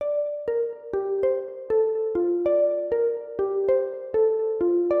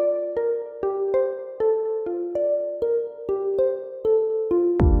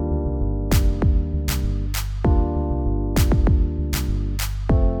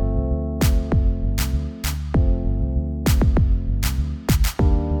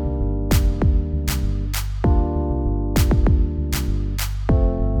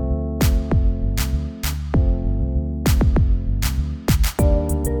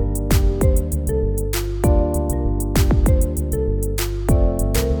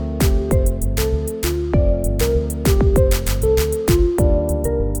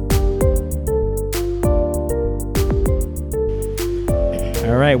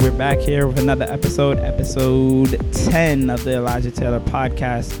right, we're back here with another episode 10 of the Elijah Taylor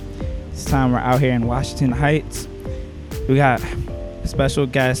podcast. This time we're out here in Washington Heights. We got a special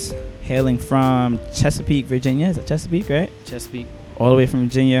guest hailing from Chesapeake, Virginia. Is it Chesapeake, right? Chesapeake. All the way from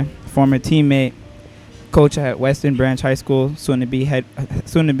Virginia. Former teammate, coach at Western Branch High School, soon to be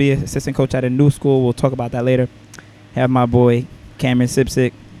assistant coach at a new school. We'll talk about that later. Have my boy Cameron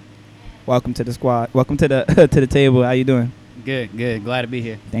Cipcic. Welcome to the squad. Welcome to the to the table. How you doing? Good. Glad to be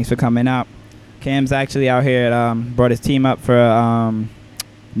here. Thanks for coming out. Cam's actually out here brought his team up for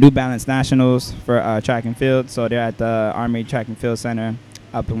New Balance Nationals for track and field. So they're at the Army Track and Field Center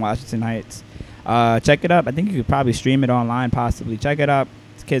up in Washington Heights. Check it up. I think you could probably stream it online, possibly. Check it up.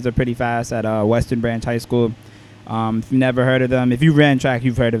 These kids are pretty fast at Western Branch High School. If you've never heard of them, if you ran track,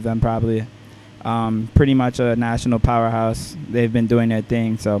 you've heard of them probably. Pretty much a national powerhouse. They've been doing their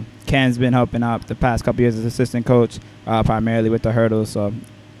thing. So Cam's been helping out the past couple years as assistant coach, primarily with the hurdles. So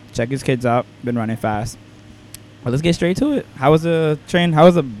check his kids out. Been running fast. Well, let's get straight to it. How was the train? How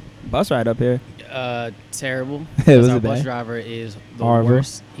was the bus ride up here? Terrible. Was our it bus bad? driver is the Horrible.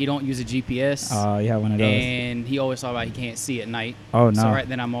 worst. He don't use a GPS. Oh, you have one of those. And he always talk about he can't see at night. Oh, no. So right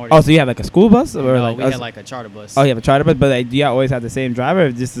then I'm already. Oh, so you have like a school bus? Or No, like we had like a charter bus. Oh, you have a charter bus? But like, do you always have the same driver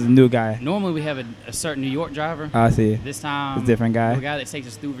or this is a new guy? Normally we have a certain New York driver. I see. This time, It's a different guy? The guy that takes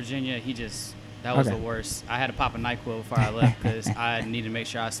us through Virginia, that was Okay. the worst. I had to pop a NyQuil before I left because I needed to make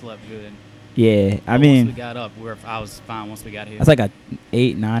sure I slept good. Yeah, I But mean, once we got up, I was fine once we got here. that's like a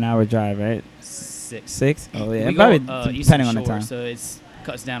 8-9 hour drive, right? 6. 6? Oh, yeah. We Probably go, depending on the Shore, time. So it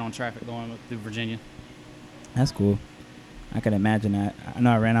cuts down on traffic going through Virginia. That's cool. I can imagine that. I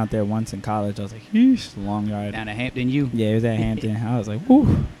know I ran out there once in college. I was like, yeesh, long ride. Down to Hampton U. Yeah, it was at Hampton. I was like,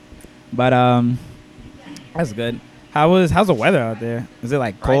 whoo. But that's good. How's the weather out there? Is it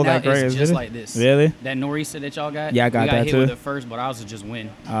like cold? Right like now, right? it's Is just it? like this. Really? That nor'easter that y'all got? Yeah, I got we got that hit too. with it first, but ours was just wind.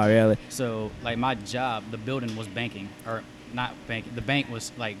 Oh, really? So, like, my job, the building was banking. Or not banking. The bank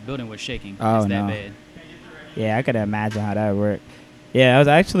was, building was shaking. Oh, it's that no. bad. Yeah, I could imagine how that worked. Yeah, I was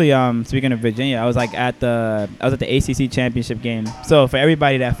actually speaking of Virginia, I was at the ACC championship game. So for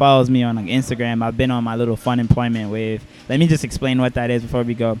everybody that follows me on Instagram, I've been on my little fun employment wave. Let me just explain what that is before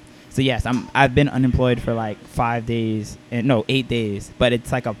we go. So yes, I've been unemployed for 8 days, but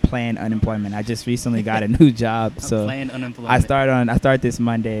it's like a planned unemployment. I just recently got a new job, so Planned unemployment. I start this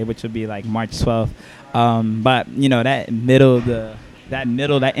Monday, which would be like March 12th. But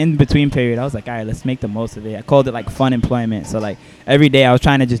that in between period, I was like, all right, let's make the most of it. I called it fun employment. So every day I was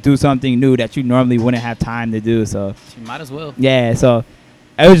trying to just do something new that you normally wouldn't have time to do. So You might as well. yeah, so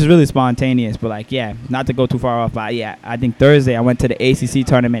it was just really spontaneous. But not to go too far off, but yeah, I think Thursday I went to the ACC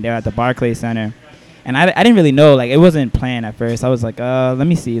tournament there at the Barclays Center. And I didn't really know, it wasn't planned at first. I was like, let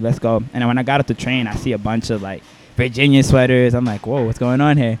me see, let's go. And when I got off the train, I see a bunch of Virginia sweaters. I'm like, whoa, what's going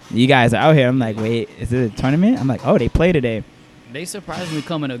on here? You guys are out here. I'm like, wait, is it a tournament? I'm like, oh, they play today. They surprisingly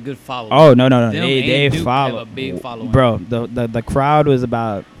come in a good following. Oh, no. Them They and Duke follow. have a big following. Bro, the crowd was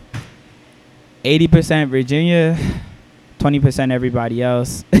about 80% Virginia, 20% everybody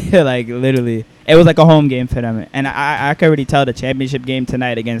else. Literally. It was like a home game for them. And I can already tell the championship game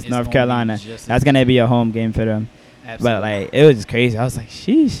tonight against It's North gonna be Carolina, just that's going to be a home game for them. Absolutely. But, it was just crazy. I was like,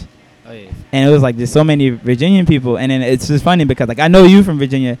 sheesh. Oh, yeah. And it was there's so many Virginian people. And then it's just funny because, I know you from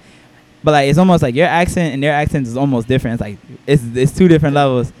Virginia. But it's almost your accent and their accent is almost different. It's it's two different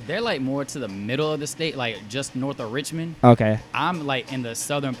levels. They're more to the middle of the state, just north of Richmond. Okay. I'm in the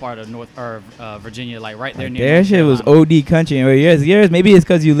southern part of Virginia, right there near. Their North shit was Carolina. OD country. And yours maybe it's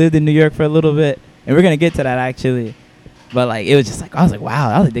because you lived in New York for a little bit, and we're gonna get to that actually. But it was just I was like,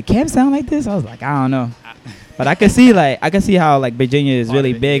 wow. I was like, did Cam sound like this? I was like, I don't know. But I could see how Virginia is Part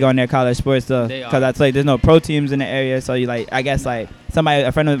really of it, big yeah. on their college sports stuff, They because are. that's there's no pro teams in the area. So you I guess a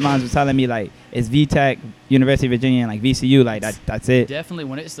friend of mine was telling me it's VTech, University of Virginia, and VCU. That's it. Definitely,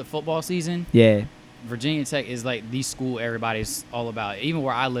 when it's the football season, Yeah. Virginia Tech is the school everybody's all about. Even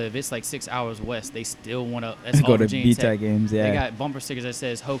where I live, it's 6 hours west. They still want to. That's Go all to Virginia VTech Tech games. Yeah. They got bumper stickers that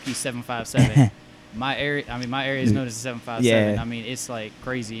says Hokie 757. My area is known as 757. Yeah. It's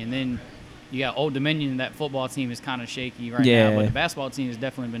crazy. And then you got Old Dominion. That football team is kind of shaky right Yeah. now, but the basketball team has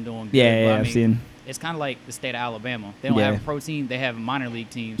definitely been doing good. Yeah, But, I've seen. It's kind of like the state of Alabama. They don't Yeah. have a pro team. They have minor league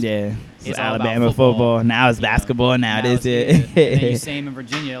teams. Yeah. It's all about Alabama football. Now it's You know, basketball. Now it is it's- it. And then you same in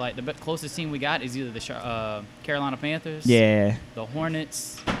Virginia. The closest team we got is either the Carolina Panthers, Yeah. the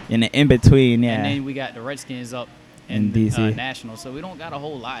Hornets, In the in between. Yeah. and then we got the Redskins up In in DC. National. So we don't got a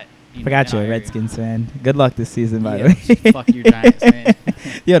whole lot. Forgot in you're our a area. Redskins fan. Good luck this season, by the Yeah, way. fuck you, Giants, man.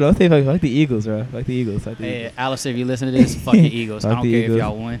 Yo, don't say fuck the Eagles, bro. Fuck the Eagles. Hey, Alice, if you listen to this, fuck the Eagles. I Fuck don't the care Eagles. if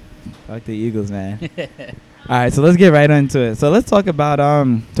y'all won. Fuck the Eagles, man. All right, so let's get right into it. So let's talk about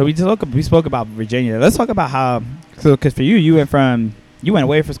So we spoke about Virginia. Let's talk about how. So because for you went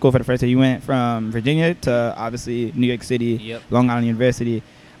away for school for the first time. You went from Virginia to obviously New York City, Yep. Long Island University.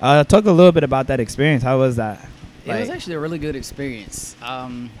 Talk a little bit about that experience. How was that? It was actually a really good experience.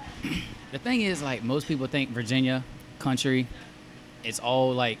 The thing is, like, most people think Virginia country, it's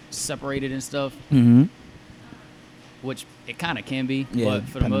all like separated and stuff, Mm-hmm. which it kind of can be, Yeah, but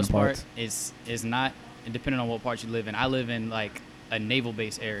for the depending on most part, parts. it's not. Depending on what part you live in, I live in like a naval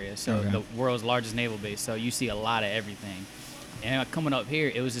base area, so Okay. the world's largest naval base. So you see a lot of everything. And coming up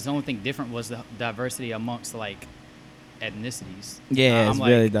here, it was just the only thing different was the diversity amongst like ethnicities. Yeah, I'm it's like,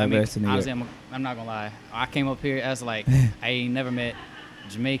 really diverse in New honestly, York. I'm not gonna lie. I came up here as like I ain't never met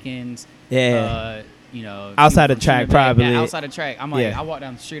Jamaicans. Yeah. You know, Outside people the from track, Trinidad. probably. Yeah, outside the track. I'm like, Yeah. I walk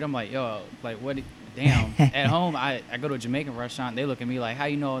down the street. I'm like, yo, like what? Damn. At home, I go to a Jamaican restaurant. They look at me like, how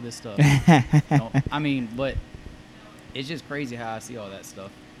you know all this stuff? You know, I mean, but it's just crazy how I see all that stuff.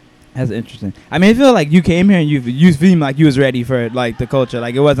 That's interesting. I mean, I feel like you came here and you seemed like you was ready for like the culture.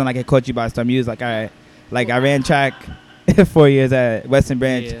 Like it wasn't like it caught you by storm. You was like, all right. Like I ran track 4 years at Western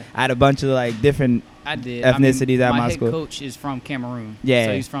Branch. Yeah. I had a bunch of like different. I did. Ethnicities at my my school. head coach is from Cameroon. Yeah.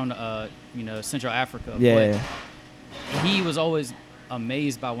 So he's from Central Africa. Yeah. But he was always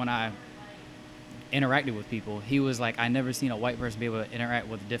amazed by when I interacted with people. He was like, I never seen a white person be able to interact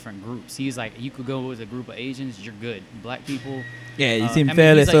with different groups. He's like, you could go with a group of Asians, you're good. Black people. Yeah, you seem I mean,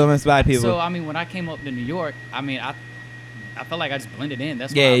 fairly he's like- influenced by people. So I mean, when I came up to New York, I mean, I felt like I just blended in.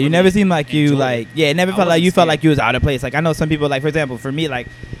 That's why yeah, I you really never seemed like you enjoyed like. it. Yeah, it never I felt like wasn't you felt like scared. you was out of place. Like I know some people like, for example, for me, like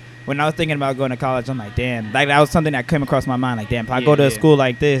when I was thinking about going to college, I'm like, damn, like that was something that came across my mind. Like, damn, if I go to a Yeah. school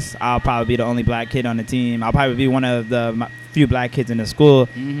like this, I'll probably be the only black kid on the team. I'll probably be one of the few black kids in the school.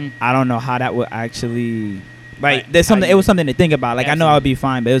 Mhm. I don't know how that would actually. Like, Like, there's how something. you- It was something to think about. Like, I know I would be Absolutely.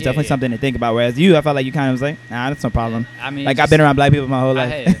 fine, but it was Yeah, definitely yeah. something to think about. Whereas you, I felt like you kind of was like, nah, that's no problem. I mean, Like, just- I've been around black people my whole I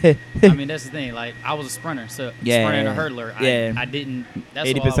life. have. I mean, that's the thing. Like, I was a sprinter, so Yeah. sprinter and a hurdler. Yeah. I didn't. That's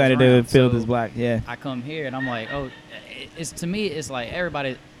 80% of the field is black. Yeah. I come here and I'm like, oh, it's to me, it's like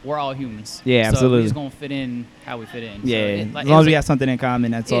everybody. We're all humans. Yeah, so absolutely. We're just gonna fit in how we fit in. Yeah. So As like, long as we it's have something in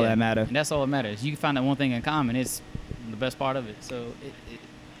common, that's all yeah, that matters. And that's all that matters. You find that one thing in common. It's the best part of it. So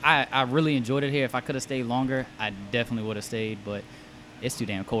I really enjoyed it here. If I could have stayed longer, I definitely would have stayed. But it's too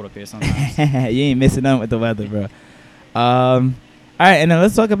damn cold up here sometimes. You ain't missing out with the weather, bro. All right, and then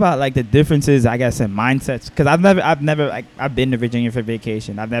let's talk about like the differences, I guess, in mindsets. Because I've never like I've been to Virginia for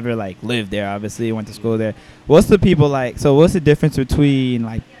vacation. I've never like lived there. Obviously, went to school there. What's the people like? So what's the difference between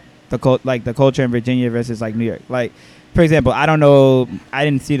like the culture in Virginia versus like New York? Like, for example, I don't know. I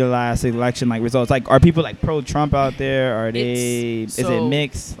didn't see the last election like results. Like, are people like pro Trump out there? Are they? Is it So,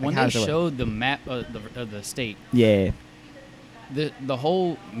 mixed? Like, when how they does it work? showed the map of the state, Yeah. the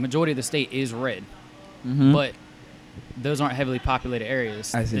whole majority of the state is red, Mm-hmm. but those aren't heavily populated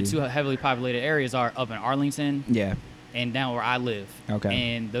areas. I see. The two heavily populated areas are up in Arlington Yeah. and down where I live.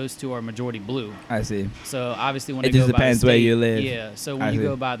 Okay. And those two are majority blue. I see. So obviously when It they just go by the depends where state- you live. Yeah. So I when you see.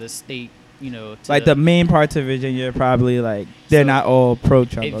 go by the state, you know, to Like the main parts of Virginia are probably like they're So, not all pro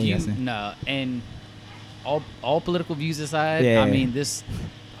Trump. if I'm you guessing. no, and all political views aside, Yeah. I mean this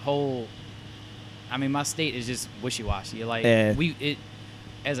whole, I mean my state is just wishy-washy. Like Yeah.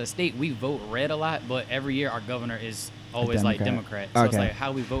 as a state we vote red a lot, but every year our governor is always like Democrat. Democrat. So it's Okay. like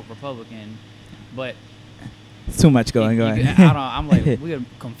how we vote Republican, but It's too much going on. I don't know. I'm like we're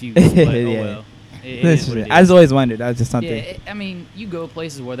confused, but oh Yeah. well. It This is what is- it I is. just always wondered. That was just something. Yeah, I mean, you go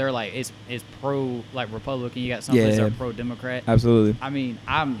places where they're like it's pro like Republican. You got some places that Yeah. are pro Democrat. Absolutely. I mean,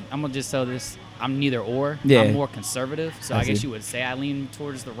 I'm gonna just tell this. I'm neither or. Yeah. I'm more conservative, so I I guess see. you would say I lean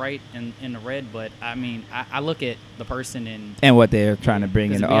towards the right in the red. But I mean, I look at the person and And what they're trying to bring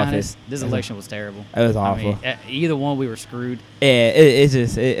 'cause into to be office. honest, this That's election was terrible. It was I mean, awful. either one, we were screwed. Yeah, it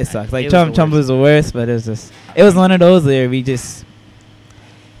just it sucks. Like It was Trump the worst. was the worst, but it was one of those where we just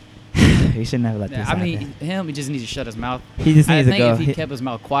he shouldn't have let this I happen. mean, he just needs to shut his mouth. He just I needs to think go. if he kept his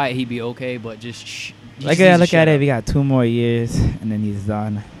mouth quiet, he'd be okay. But just he Like just needs to look shut at it. up. We got 2 more years, and then he's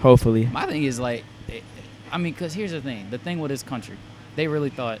done. Hopefully. My thing is like, I mean, because here's the thing. The thing with this country, they really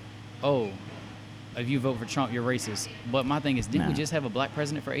thought, oh, if you vote for Trump, you're racist. But my thing is, didn't we Nah. just have a black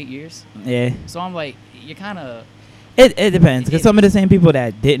president for 8 years? Yeah. So I'm like, you're kind of. It depends, because It- some of the same people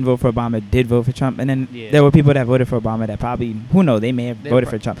that didn't vote for Obama did vote for Trump, and then Yeah. there were people that voted for Obama that probably, who knows, they may have They voted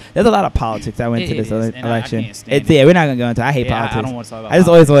pro- for Trump. There's a lot of politics that went It- to it this is, and I election. can't stand It's it. yeah, we're not gonna go into. I hate Yeah, politics. I don't want to talk about I just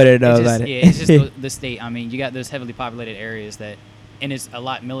politics. always wanted to know It's just, about yeah, it. it's just the state. I mean, you got those heavily populated areas that, and it's a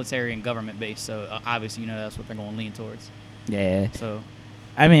lot military and government based. So obviously, that's what they're going to lean towards. Yeah, So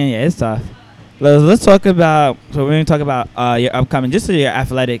I mean, yeah, it's tough. Let's talk about. So we're gonna talk about your upcoming, just your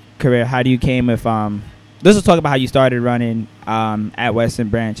athletic career. How do you came with let's talk about how you started running at Western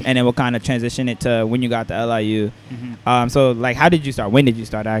Branch, and then we'll kind of transition it to when you got to LIU. So like, how did you start? When did you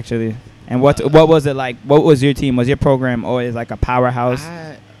start actually? And what was it like? What was your team? Was your program always like a powerhouse?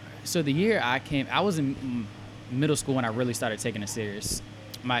 So the year I was in middle school when I really started taking it serious.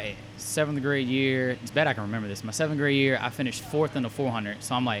 My 7th grade year, it's bad I can remember this. My 7th grade year, I finished 4th in the 400.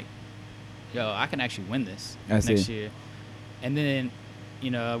 So I'm like, yo, I can actually win this next year. And then,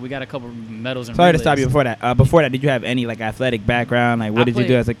 you know, we got a couple medals and Sorry to stop you before that. Before that, did you have any like athletic background? Like, what did you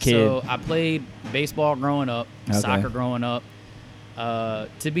do as a kid? So I played baseball growing up, soccer growing up.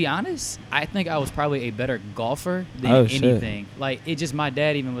 To be honest, I think I was probably a better golfer than anything. Shit. Like, it just, my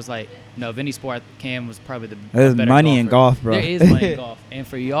dad even was like, no, if any sport, Cam was probably the There's better money golfer. in golf, bro. There is money in golf. And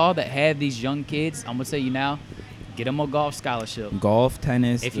for y'all that have these young kids, I'm going to tell you now, get them a golf scholarship. Golf,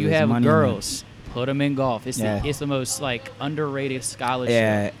 tennis. If you have girls, put them in golf. It's the most, like, underrated scholarship.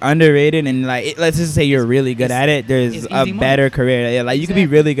 Yeah, underrated. And, like, let's just say you're really good at it. There's a better career. Yeah, like, you could be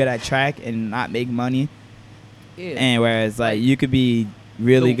really good at track and not make money. Yeah. And whereas, like, you could be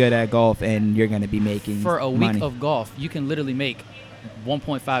really good at golf and you're going to be making for a money. Week of golf, you can literally make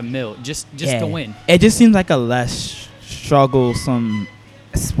 1.5 mil just to win. It just seems like a less strugglesome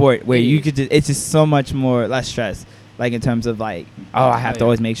sport where you could just, it's just so much more less stress. Like in terms of like, I have to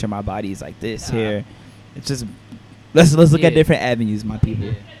always make sure my body's like this here. It's just let's look at different avenues, my people.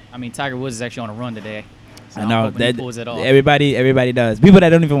 Yeah. I mean, Tiger Woods is actually on a run today. So I know that pulls it off. Everybody does. People that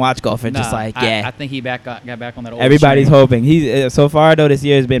don't even watch golf are just like, I think he got back on that old Everybody's train. hoping. He's so far though this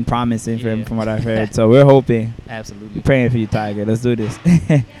year has been promising for him from what I've heard. So we're hoping. Absolutely. We're praying for you, Tiger. Let's do this.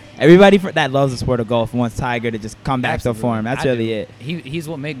 Everybody that loves the sport of golf wants Tiger to just come back to form. That's really it. He's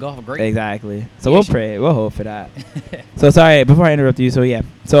what made golf great. Exactly. So we'll pray. We'll hope for that. So sorry, before I interrupt you. So yeah.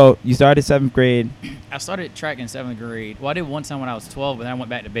 So you started 7th grade. I started track in 7th grade. Well, I did one time when I was 12, but then I went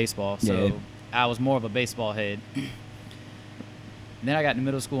back to baseball. So I was more of a baseball head. Then I got to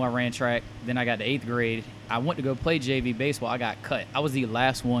middle school. I ran track. Then I got to 8th grade. I went to go play JV baseball. I got cut. I was the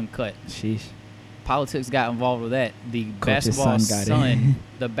last one cut. Sheesh. Politics got involved with that. The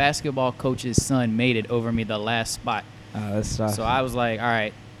the basketball coach's son made it over me the last spot. That's tough. So I was like, all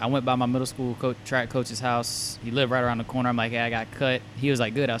right. I went by my middle school track coach's house. He lived right around the corner. I'm like, hey, I got cut. He was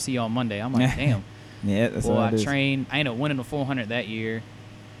like, good, I'll see you on Monday. I'm like, damn. Yeah, that's well, what I trained. I ended up winning the 400 that year.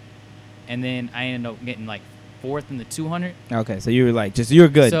 And then I ended up getting like 4th in the 200. Okay, so you were like, you were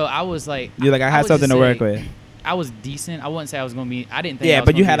good. So I was like, you're like, I had something to work with. I was decent. I wouldn't say I was going to be, I didn't think I was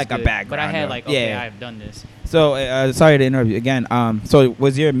but you had like a background. But I had like, okay, I've done this. So, sorry to interrupt you again. So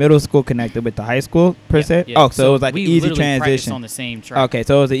was your middle school connected with the high school per se? Yeah. Oh, so it was like an easy we transition. On the same track. Okay,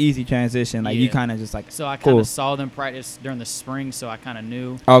 so it was an easy transition. Like you kind of just like. So I kind of saw them practice during the spring, so I kind of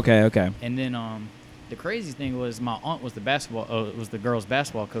knew. Okay. And then the crazy thing was my aunt was the girls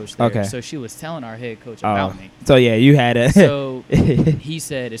basketball coach there. Okay. So she was telling our head coach about me. So yeah, you had it. So he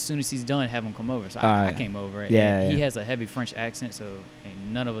said as soon as he's done, have him come over. So I came over. Yeah. He has a heavy French accent, so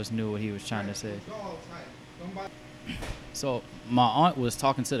none of us knew what he was trying to say. So my aunt was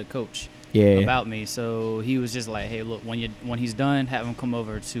talking to the coach about me. So he was just like, hey, look, when he's done, have him come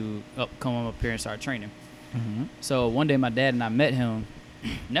over come up here and start training. Mm-hmm. So one day my dad and I met him.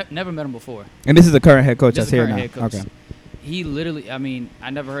 Never met him before. And this is the current head coach that's here now. Okay. He literally, I mean,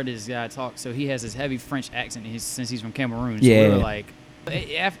 I never heard this guy talk. So he has this heavy French accent since he's from Cameroon. So we were like,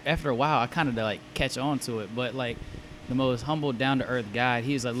 after a while, I kind of like catch on to it. But like the most humble, down to earth guy,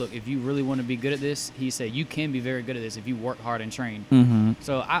 he's like, look, if you really want to be good at this, he said, you can be very good at this if you work hard and train. Mm-hmm.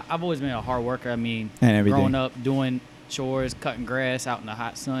 So I've always been a hard worker. I mean, growing up, doing chores, cutting grass out in the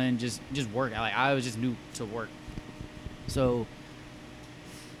hot sun, just working. Like I was just new to work. So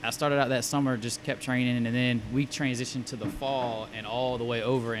I started out that summer, just kept training, and then we transitioned to the fall and all the way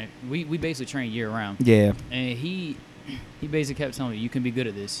over, and we basically train year round. Yeah. And he basically kept telling me, you can be good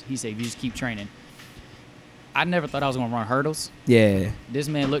at this. He said, if you just keep training. I never thought I was going to run hurdles. Yeah. This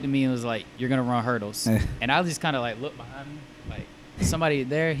man looked at me and was like, you're going to run hurdles. And I just kind of like looked behind me, like somebody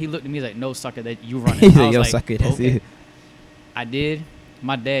there, he looked at me like, no, sucker, that you running. He's like, yo, sucker, that's it. I did.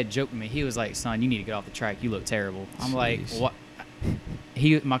 My dad joked with me. He was like, son, you need to get off the track. You look terrible. I'm like, what?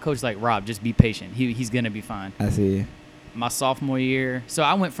 My coach like, Rob, just be patient. He's going to be fine. I see. My sophomore year, so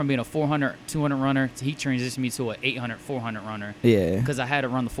I went from being a 400, 200 runner to he transitioned me to an 800, 400 runner. Yeah. Because I had to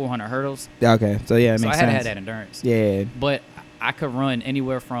run the 400 hurdles. Okay. So, yeah, it makes sense. So I had to have that endurance. Yeah. But I could run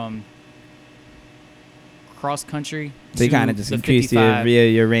anywhere from cross country so you kind of just increased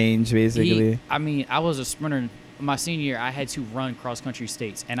your range, basically. I mean, I was a sprinter. My senior year, I had to run cross-country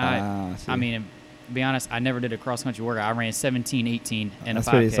states. And I mean, to be honest, I never did a cross-country workout. I ran 17, 18, and that's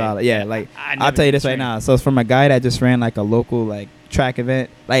a 5K. Pretty solid. Yeah, like, I'll tell you this right now. So, it's from a guy that just ran, like, a local, like, track event.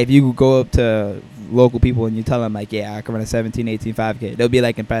 Like, if you go up to local people and you tell them like, yeah, I can run a 17, 18, 5K, they'll be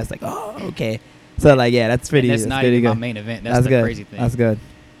like impressed, like, oh, okay. So like, yeah, that's pretty. And that's not even my main event. That's the good. Crazy thing. That's good.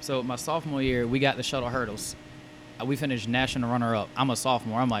 So my sophomore year, we got the shuttle hurdles. We finished national runner-up. I'm a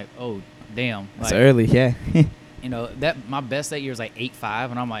sophomore. I'm like, oh, damn. That's like, early, yeah. You know, that my best that year was like 8.5,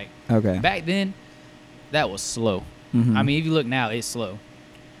 and I'm like, okay. Back then, that was slow. Mm-hmm. I mean, if you look now, it's slow.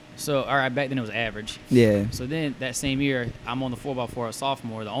 So, all right, back then it was average. Yeah. So then that same year, I'm on the 4x4 as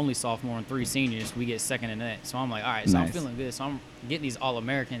sophomore, the only sophomore and 3 seniors. We get second in that. So I'm like, all right, so nice. I'm feeling good. So I'm getting these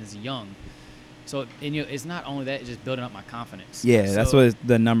All-Americans young. So, and you know, it's not only that, it's just building up my confidence. Yeah, so, that's what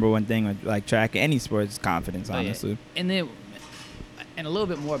the number one thing with like track, any sports, is confidence, honestly. Yeah. And then, and a little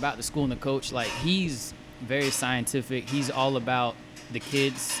bit more about the school and the coach. Like, he's very scientific. He's all about the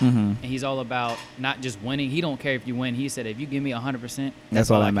kids, and he's all about not just winning. He don't care if you win. He said, if you give me 100%, that's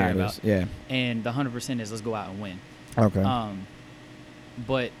all that matters. About. Yeah. And the 100% is let's go out and win. Okay.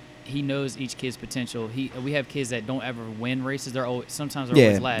 But he knows each kid's potential. We have kids that don't ever win races. They're always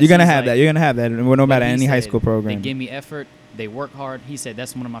always last. You're gonna have that. You're gonna have that. No matter any high school They program. give me effort. They work hard. He said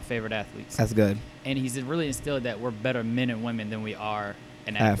that's one of my favorite athletes. That's good. And he's really instilled that we're better men and women than we are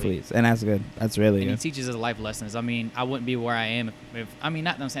an athletes. And that's good. That's really good. And he teaches us life lessons. I mean, I wouldn't be where I am if I mean,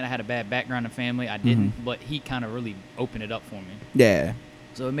 not that I'm saying I had a bad background in family. I didn't, but he kind of really opened it up for me. Yeah.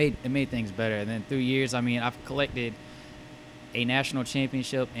 So it made things better. And then through years, I mean, I've collected a national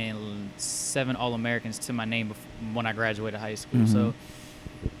championship and 7 All-Americans to my name when I graduated high school. So,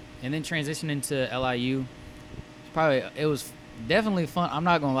 and then transitioning to LIU, it was definitely fun. I'm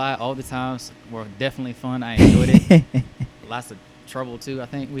not gonna lie, all the times were definitely fun. I enjoyed it. Lots of trouble too. I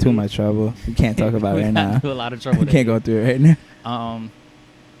think too much trouble. You can't talk about it right now. A lot of trouble. We can't go through it right now.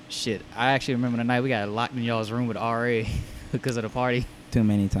 Shit. I actually remember the night we got locked in y'all's room with RA because of the party. Too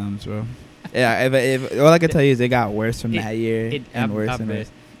many times, bro. Yeah, if all I can tell you is it got worse from that year and worse and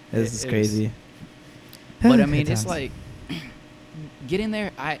worse. This is crazy. But I mean, it's like getting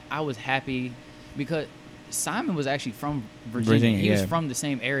there. I was happy because Simon was actually from Virginia. He was from the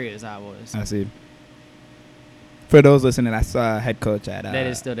same area as I was. I see. For those listening, I saw a head coach at that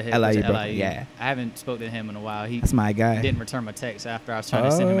is still the head coach at LIU. Yeah, I haven't spoken to him in a while. That's my guy. He didn't return my text after I was trying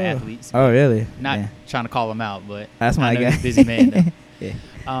to send him athletes. Oh, really? Not trying to call him out, but that's my guy. He's a busy man. Yeah.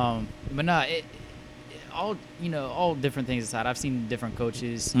 But no, all different things aside, I've seen different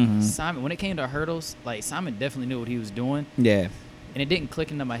coaches. Simon, when it came to hurdles, like Simon definitely knew what he was doing. Yeah. And it didn't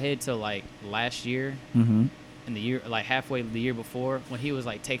click into my head till like last year. In the year, like halfway the year before, when he was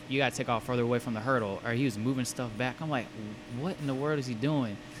like, you gotta take off further away from the hurdle, or he was moving stuff back. I'm like, what in the world is he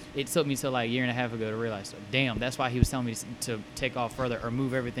doing? It took me till like a year and a half ago to realize, damn, that's why he was telling me to take off further or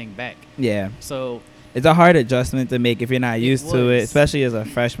move everything back. Yeah. So it's a hard adjustment to make if you're not used to it, especially as a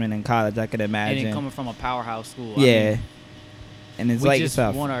freshman in college. I could imagine. And then coming from a powerhouse school. Yeah. I mean, and it's we like just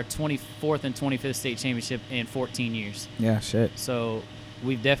yourself. won our 24th and 25th state championship in 14 years. Yeah, shit. So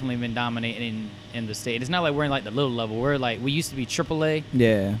we've definitely been dominating in the state. It's not like we're in like the little level. We're like, we used to be AAA.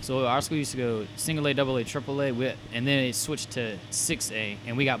 Yeah. So our school used to go single A, double A, AAA, and then it switched to 6A,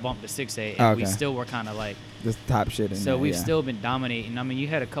 and we got bumped to 6A, and we still were kind of like just top shit. So we've still been dominating. I mean, you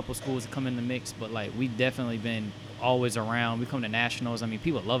had a couple schools that come in the mix, but like we've definitely been always around. We come to nationals. I mean,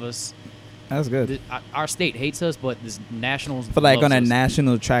 people love us. That's good. Our state hates us, but this nationals. But like on a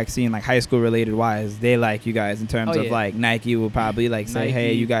national track scene, like high school related wise, they like you guys in terms of like Nike will probably like say,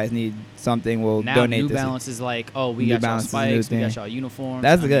 hey, you guys need something, we'll donate. New Balance is like, oh, we got y'all spikes, we got y'all uniforms.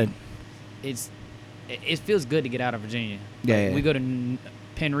 That's good. It feels good to get out of Virginia. Yeah, like, we go to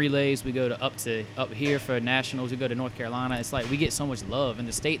Penn relays, we go to up here for nationals, we go to North Carolina. It's like we get so much love in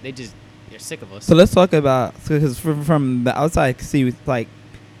the state. They're sick of us. So let's talk about, because from the outside, see like.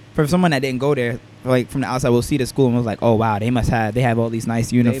 For someone that didn't go there, like from the outside, we'll see the school and was like, "Oh wow, they have all these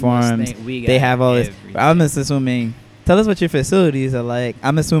nice uniforms. They have all this." I'm just assuming. Tell us what your facilities are like.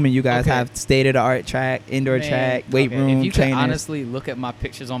 I'm assuming you guys have state of the art track, indoor track, weight room. If you trainers. can honestly look at my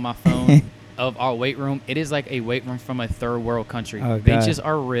pictures on my phone of our weight room, it is like a weight room from a third world country. Oh, benches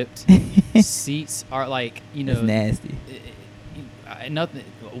are ripped, seats are like it's nasty. Nothing.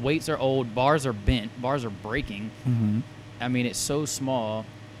 Weights are old. Bars are bent. Bars are breaking. I mean, it's so small.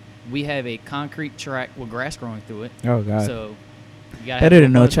 We have a concrete track with grass growing through it. Oh, God. So you got better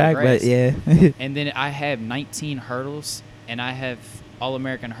than no track, but yeah. And then I have 19 hurdles, and I have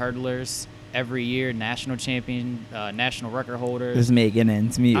All-American hurdlers every year, national champion, national record holders. Just making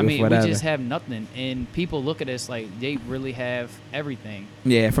ends meet with whatever. We just have nothing. And people look at us like they really have everything.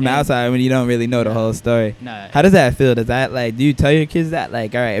 Yeah, from the outside when you don't really know the whole story. Nah. How does that feel? Does that, like, do you tell your kids that?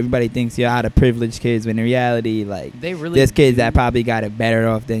 Like, all right, everybody thinks you're out of privileged kids, when in reality, like, there's kids that probably got it better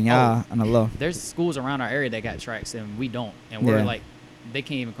off than y'all on the low. There's schools around our area that got tracks, and we don't. And we're like, they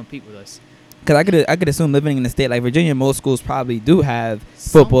can't even compete with us. Because I could assume living in the state like Virginia, most schools probably do have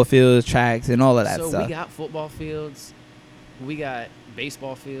Some- football fields, tracks, and all of that so stuff. we got football fields, we got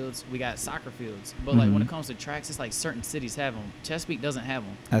baseball fields, we got soccer fields. But like when Mhm. it comes to tracks, it's like certain cities have them. Chesapeake doesn't have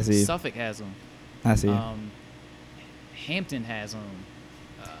them. I see. Suffolk has them. I see. Hampton has them.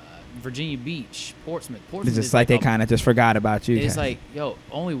 Virginia Beach, Portsmouth. It's Portsmouth just is like they a- kind of just forgot about you. It's like, yo,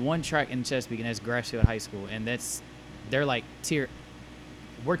 only one track in Chesapeake, and that's Grassfield High School, and they're like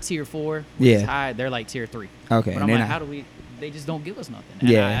we're tier 4, which is Yeah. high. They're like tier 3. Okay, But and I'm they're like, not- how do we? They just don't give us nothing. And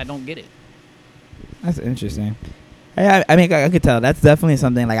Yeah. I don't get it. That's interesting. I mean, I could tell. That's definitely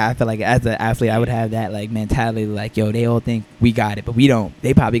something, like, I feel like as an athlete, I would have that, like, mentality, like, yo, they all think we got it, but we don't.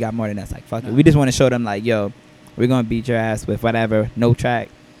 They probably got more than us. Like, fuck it. We just want to show them, like, yo, we're going to beat your ass with whatever, no track,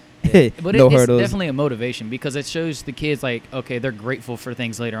 But no it's hurdles. definitely a motivation because it shows the kids, like, okay, they're grateful for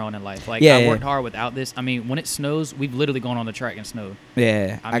things later on in life. Like, Yeah, I yeah. worked hard without this. I mean, when it snows, we've literally gone on the track and snowed.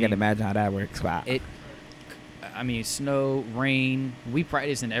 Yeah, I I can mean, imagine how that works. Wow. I mean, snow, rain, we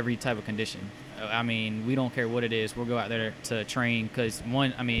practice in every type of condition. I mean, we don't care what it is. We'll go out there to train because,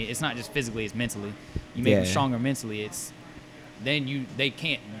 one, I mean, it's not just physically, it's mentally. You make them Yeah. stronger mentally. They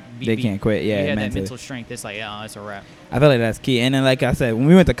can't be They beat. can't quit, yeah, You have that mentally. mental strength. It's like, it's a wrap. I feel like that's key. And then, like I said, when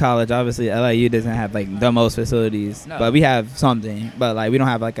we went to college, obviously LIU doesn't have like the most facilities, No. but we have something. But like we don't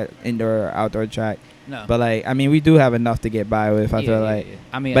have like an indoor or outdoor track. No. But like I mean, we do have enough to get by with. I Yeah, feel yeah, like. yeah.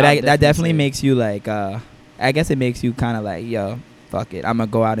 I mean, But I'll that definitely say- makes you like. I guess it makes you kind of like, yo, fuck it, I'm gonna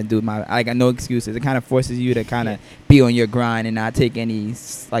go out and do my. I got no excuses. It kind of forces you to kind of be on your grind and not take any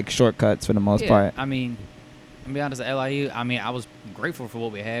like shortcuts for the most part. I mean, to be honest, at LIU, I mean, I was grateful for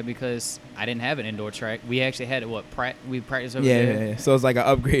what we had because I didn't have an indoor track. We actually had we practiced over Yeah, there. yeah, yeah. So it's like an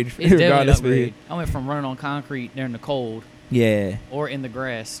upgrade, It's definitely an regardless for you. upgrade. I went from running on concrete during the cold Yeah, or in the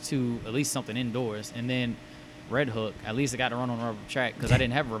grass to at least something indoors, and then Red Hook. At least I got to run on a rubber track because I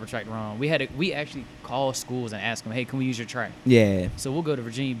didn't have a rubber track to run on. We actually call schools and ask them, hey, can we use your track? yeah, So we'll go to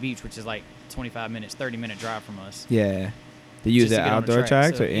Virginia Beach, which is like 25 minutes, 30-minute drive from us. yeah. To use just the to get on the outdoor track.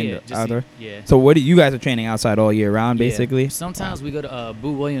 tracks So, or indoor? just to- Outdoor. yeah. So what do you guys are training outside all year round, Yeah. basically? Sometimes we go to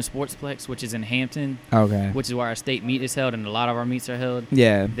Boo Williams Sportsplex, which is in Hampton, Okay. which is where our state meet is held, and a lot of our meets are held.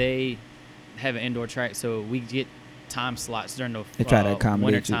 Yeah. They have an indoor track, so we get time slots during the They try to accommodate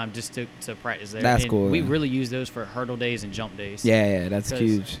winter you. time just to practice there. That's And cool, We yeah. really use those for hurdle days and jump days. Yeah, that's 'Cause,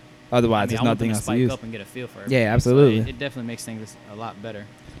 huge. Otherwise, I mean, there's I want them nothing to else to spike use. up and get a feel for it. Yeah, absolutely. So it definitely makes things a lot better.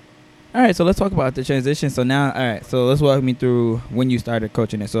 All right, so let's talk about the transition. So now, all right, so let's walk me through when you started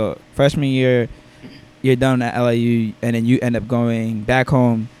coaching it. So freshman year, you're done at LIU, and then you end up going back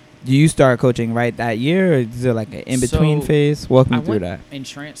home. Do you start coaching right that year, or is there like an in-between So, phase? Walk me I through went that. and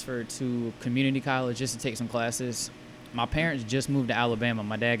transferred to community college just to take some classes. My parents just moved to Alabama.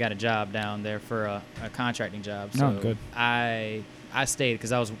 My dad got a job down there for a contracting job. So Oh, good. I stayed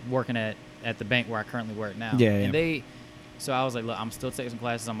because I was working at the bank where I currently work now. Yeah, And so I was like, look, I'm still taking some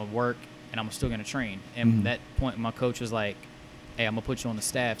classes. I'm gonna work and I'm still gonna train. And Mhm. that point, my coach was like, hey, I'm gonna put you on the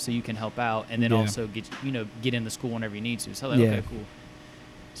staff so you can help out and then Yeah. also get into school whenever you need to. So I was like, Yeah. okay, cool.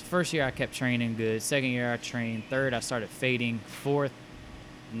 So first year I kept training good. Second year I trained. Third I started fading. Fourth,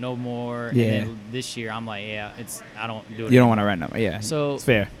 no more. Yeah. And then this year I'm like, I don't do it. You don't want to run them. Yeah, So it's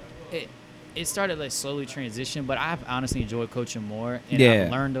fair. It started like slowly transition, but I've honestly enjoyed coaching more and Yeah.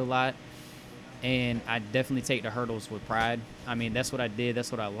 I've learned a lot. And I definitely take the hurdles with pride. I mean, that's what I did.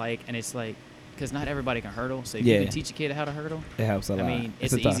 That's what I like. And it's like, because not everybody can hurdle. So if Yeah. you can teach a kid how to hurdle, It helps a I lot. mean,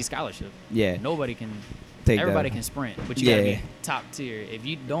 it's an a tough- easy scholarship. Yeah. Nobody can. Take Everybody that. can sprint, but you gotta Yeah. be top tier. If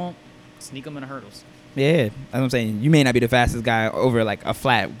you don't, sneak them in the hurdles. Yeah, that's what I'm saying. You may not be the fastest guy over like a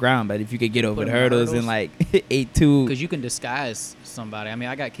flat ground, but if you could get over Put the in the hurdles in hurdles. like 8.2, Because you can disguise somebody. I mean,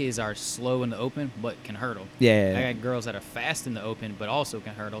 I got kids that are slow in the open but can hurdle. yeah, I got girls that are fast in the open but also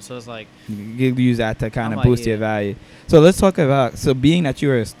can hurdle. So it's like, you use that to kind I'm of like, boost your yeah. value. So let's talk about, so being that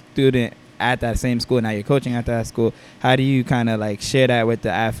you're a student at that same school, now you're coaching at that school, how do you kind of like share that with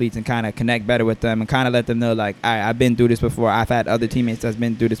the athletes and kind of connect better with them and kind of let them know like, all right, I've been through this before, I've had other teammates that's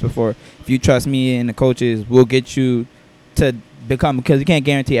been through this before, if you trust me and the coaches, we'll get you to become, because you can't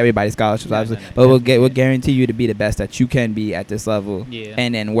guarantee everybody scholarships, No, obviously, no, but we'll yeah. guarantee you to be the best that you can be at this level. Yeah.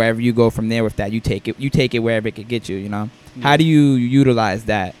 And then wherever you go from there with that, you take it wherever it could get you, you know. Yeah. How do you utilize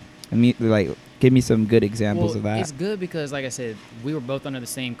that? I mean, like, give me some good examples of that. It's good because, like I said, we were both under the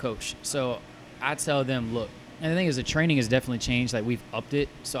same coach. So I tell them, look, and the thing is, the training has definitely changed. Like, we've upped it.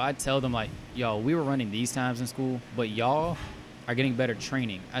 So I tell them, like, yo, we were running these times in school, but y'all are getting better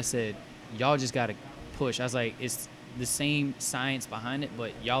training. I said, y'all just got to push. I was like, it's the same science behind it,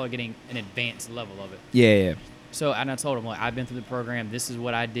 but y'all are getting an advanced level of it. Yeah. So, and I told them, like, I've been through the program. This is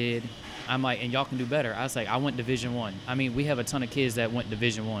what I did. I'm like, and y'all can do better. I was like, I went Division I. I mean, we have a ton of kids that went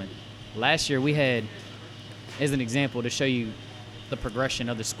Division I. last year we had, as an example, to show you the progression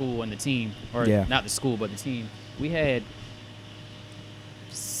of the school and the team, or not the school, but the team. We had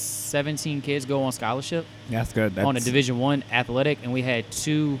 17 kids go on scholarship. That's good. On a Division I athletic, and we had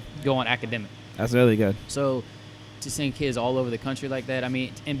 2 go on academic. That's really good. So to send kids all over the country like that, I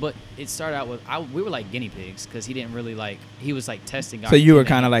mean, but it started out with we were like guinea pigs because he didn't really he was like testing. So you were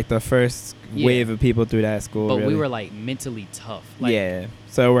kind of like the first wave of people through that school. But really. we were like mentally tough. Like, yeah.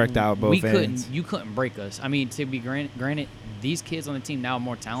 So it worked out both ends. You couldn't break us. I mean, to be granted, these kids on the team now are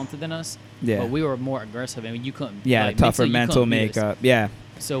more talented than us. Yeah. But we were more aggressive. I mean, you couldn't. Yeah, like, tougher mental makeup. Yeah.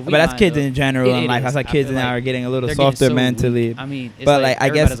 So but that's kids in general in life. That's like kids now are getting a little softer mentally. Weak. I mean, it's but like I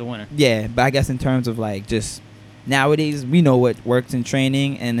guess a winner. Yeah, but I guess in terms of like just nowadays we know what works in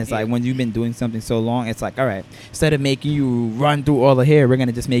training, and it's like when you've been doing something so long, it's like, all right, instead of making you run through all the hair, we're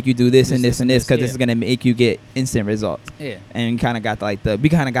gonna just make you do this and this and this because this is gonna make you get instant results. Yeah. And we kind of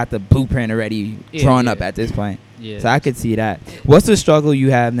got the blueprint already drawn up at this point. Yeah. So I could see that. What's the struggle you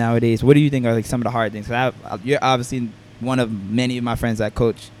have nowadays? What do you think are like some of the hard things? You're obviously one of many of my friends that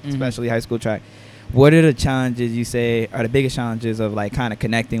coach, especially high school track. What are the challenges you say are the biggest challenges of like kind of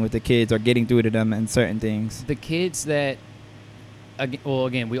connecting with the kids or getting through to them and certain things? The kids that,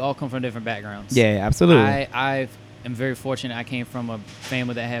 again, we all come from different backgrounds. Yeah, absolutely. I am very fortunate. I came from a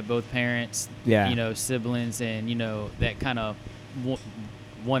family that had both parents, siblings, and, that kind of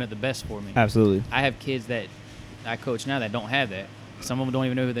wanted the best for me. Absolutely. I have kids that I coach now that don't have that. Some of them don't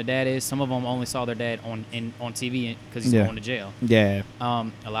even know who their dad is. Some of them only saw their dad on TV because he's going to jail. Yeah.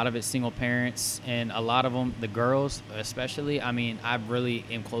 A lot of it's single parents, and a lot of them, the girls especially, I mean, I really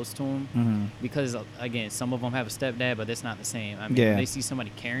am close to them because, again, some of them have a stepdad, but that's not the same. I mean, when they see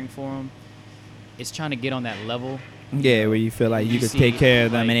somebody caring for them, it's trying to get on that level. Yeah, where you feel like you could take care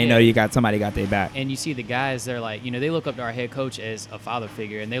of them and they know you got somebody got their back. And you see the guys, they're like, they look up to our head coach as a father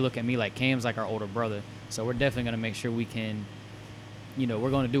figure, and they look at me like Cam's like our older brother. So we're definitely going to make sure we can, we're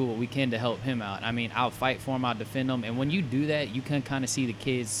going to do what we can to help him out. I mean, I'll fight for him, I'll defend him. And when you do that, you can kind of see the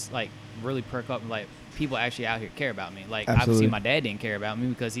kids, like, really perk up. Like, people actually out here care about me. Like, obviously my dad didn't care about me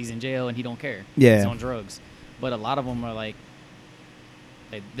because he's in jail and he don't care. Yeah. He's on drugs. But a lot of them are like,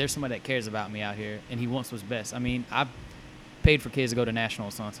 there's somebody that cares about me out here, and he wants what's best. I mean, I've paid for kids to go to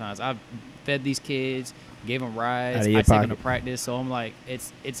nationals sometimes. I've fed these kids, gave them rides, I take them to practice. So I'm like,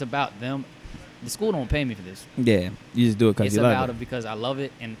 it's about them. The school don't pay me for this. Yeah, you just do it because you love it. It's about it because I love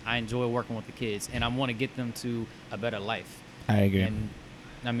it, and I enjoy working with the kids, and I want to get them to a better life. I agree. And,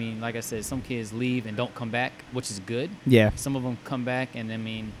 I mean, like I said, some kids leave and don't come back, which is good. Yeah. Some of them come back, and, I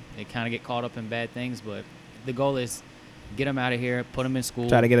mean, they kind of get caught up in bad things, but the goal is get them out of here, put them in school.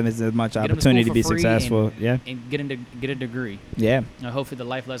 Try to get them as much opportunity to be successful. And get a degree. Yeah. And hopefully the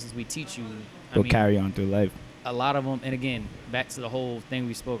life lessons we teach you will carry on through life. A lot of them, and again, back to the whole thing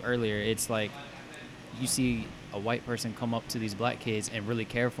we spoke earlier, it's like you see a white person come up to these black kids and really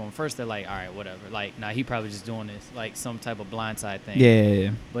care for them. First, they're like, all right, whatever. Like, nah, he probably just doing this, like some type of blindside thing.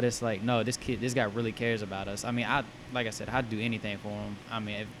 Yeah. But it's like, no, this guy really cares about us. I mean, like I said, I'd do anything for him. I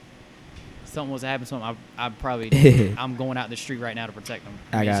mean, if something was to happen to him, I'd probably, I'm going out the street right now to protect him.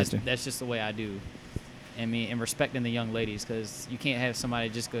 I mean, that's just the way I do. I mean, and respecting the young ladies, because you can't have somebody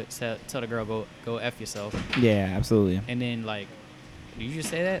just go tell the girl, go F yourself. Yeah, absolutely. And then, like, did you just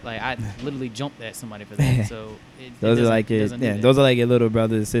say that? Like, I literally jumped at somebody for that. So those are like those are like your little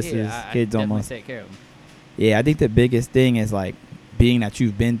brothers, sisters, kids almost. Take care of them. Yeah, I think the biggest thing is like being that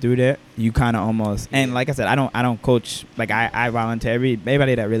you've been through that, you kind of almost, and like I said, I don't coach, like I volunteer.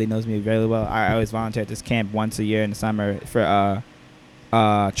 Everybody that really knows me really well, I always volunteer at this camp once a year in the summer for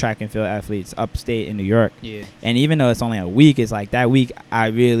track and field athletes upstate in New York. Yeah. And even though it's only a week, it's like that week I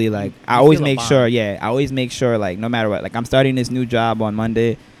really like, I always make sure like no matter what, like I'm starting this new job on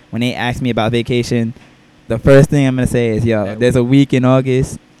Monday. When they ask me about vacation, the first thing I'm gonna say is, there's a week in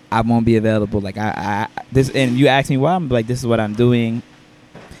August I won't be available. Like and you ask me why, I'm like, this is what I'm doing.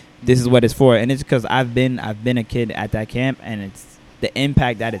 This is what it's for. And it's because I've been a kid at that camp, and it's the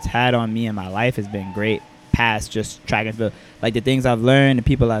impact that it's had on me in my life has been great. Past just track and field, like the things I've learned, the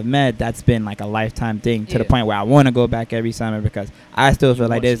people I've met, that's been like a lifetime thing to the point where I want to go back every summer because I still feel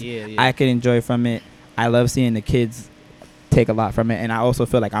like this. I can enjoy from it. I love seeing the kids take a lot from it, and I also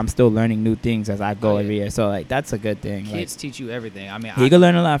feel like I'm still learning new things as I go every year. So like that's a good thing. Kids teach you everything. I mean, you can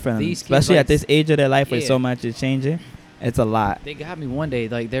learn a lot from them, especially at this age of their life where so much is changing. It's a lot. They got me one day,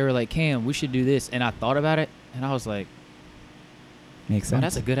 like they were like, Cam, we should do this, and I thought about it, and I was like, makes sense. Oh,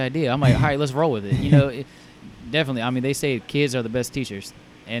 that's a good idea. I'm like, all right, let's roll with it. Definitely. I mean, they say kids are the best teachers,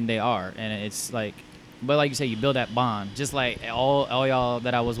 and they are. And it's like, But like you say, you build that bond. Just like all y'all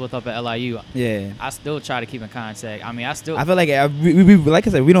that I was with up at LIU. Yeah. I still try to keep in contact. I mean, I feel like we like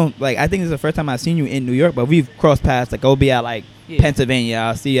I said, we don't like. I think this is the first time I've seen you in New York, but we've crossed paths. Like, I'll be at like Pennsylvania.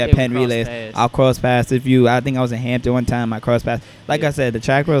 I'll see you at Penn Relays. Paths. I'll cross paths with you. I think I was in Hampton one time. I crossed paths. Like I said, the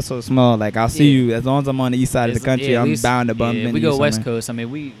track world's so small. Like, I'll see you as long as I'm on the east side of the country. I'm bound to bump into we you go West somewhere. Coast. I mean,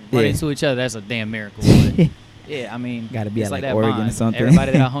 we run into each other. That's a damn miracle. Yeah, I mean, gotta be at like like Oregon bond. or something.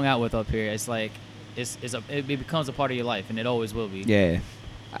 Everybody that I hung out with up here, it's like it becomes a part of your life, and it always will be. Yeah,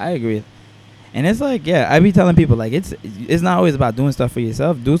 I agree. And it's like, I be telling people, like, it's not always about doing stuff for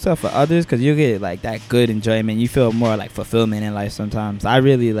yourself. Do stuff for others, because you get like that good enjoyment. You feel more like fulfillment in life sometimes. I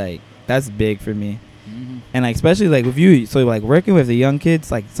really like, that's big for me. Mm-hmm. And like, especially like with you, so like working with the young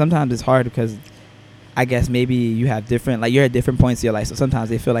kids, like sometimes it's hard because I guess maybe you have different, like, you're at different points in your life, so sometimes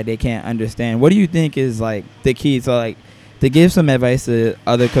they feel like they can't understand. What do you think is like the key? So like, to give some advice to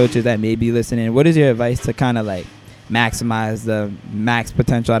other coaches that may be listening, what is your advice to kind of like maximize the max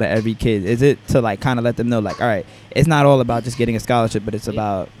potential out of every kid? Is it to like kind of let them know, like, all right, it's not all about just getting a scholarship, but it's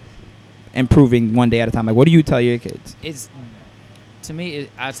about improving one day at a time? Like, what do you tell your kids? It's, to me,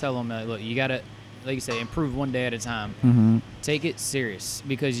 I tell them, look, you gotta, like you say, improve one day at a time. Mm-hmm. Take it serious,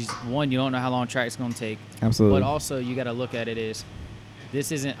 because one, you don't know how long track's gonna take. Absolutely. But also, you gotta look at it as,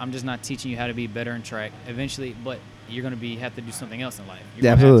 this isn't, I'm just not teaching you how to be better in track eventually, but you're going to have to do something else in life. You're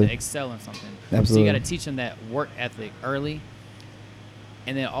going to have to excel in something. Absolutely. So you got to teach them that work ethic early.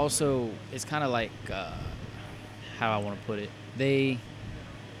 And then also, it's kind of like, how I want to put it.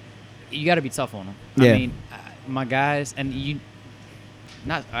 You got to be tough on them. Yeah. I mean, my guys, and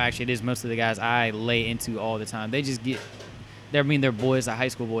actually, it is most of the guys I lay into all the time. They just they're boys, high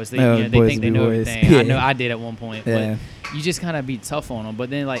school boys. They think they know everything. Yeah. I know I did at one point. Yeah. But you just kind of be tough on them. But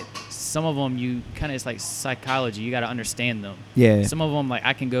then, like, some of them, you kind of, it's like psychology. You got to understand them. Yeah. Some of them, like,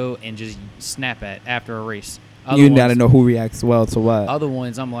 I can go and just snap at after a race. You got to know who reacts well to what. Other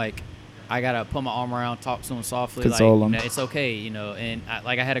ones, I'm like, I got to put my arm around, talk to them softly. Console them. It's okay, And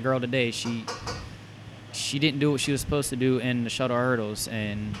I had a girl today. She didn't do what she was supposed to do in the shuttle hurdles,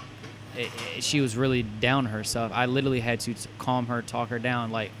 and she was really down herself. I literally had to calm her, talk her down,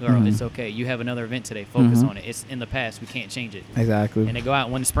 like, girl, it's okay. You have another event today. Focus on it. It's in the past. We can't change it. Exactly. And they go out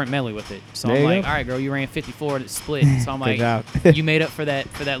and win the sprint medley with it. So there I'm like, go. all right, girl, you ran 54 at the split. So I'm like, you made up for that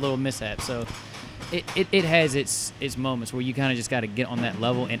little mishap. So it has its moments where you kind of just got to get on that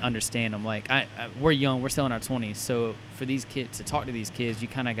level and understand them. Like, we're young. We're still in our 20s. So for these kids, to talk to these kids, you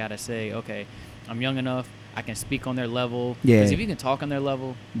kind of got to say, okay, I'm young enough. I can speak on their level. Yeah. Because if you can talk on their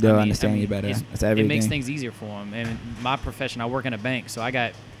level, they'll understand you better. That's everything. It makes things easier for them. And my profession, I work in a bank, so I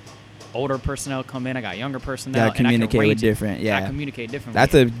got older personnel come in. I got younger personnel. Gotta communicate with different. Yeah. I communicate differently.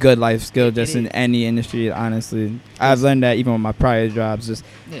 That's a good life skill, just in any industry. Honestly, I've learned that even with my prior jobs. Just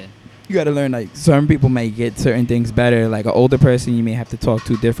you got to learn, like, certain people may get certain things better. Like, an older person, you may have to talk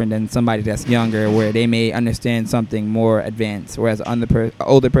to different than somebody that's younger, where they may understand something more advanced. Whereas an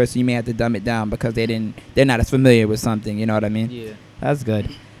older person, you may have to dumb it down because they're not as familiar with something. You know what I mean? Yeah. That's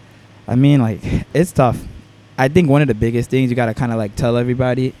good. I mean, like, it's tough. I think one of the biggest things you got to kind of, like, tell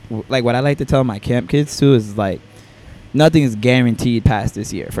everybody, like, what I like to tell my camp kids too is, like, nothing is guaranteed past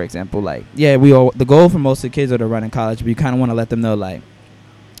this year. For example, like, the goal for most of the kids are to run in college, but you kind of want to let them know, like,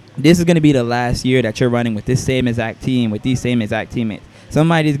 this is going to be the last year that you're running with this same exact team, with these same exact teammates.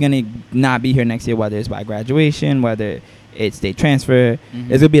 Somebody's going to not be here next year, whether it's by graduation, whether it's state transfer. It's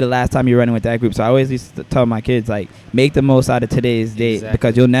going to be the last time you're running with that group. So I always used to tell my kids, like, make the most out of today's date,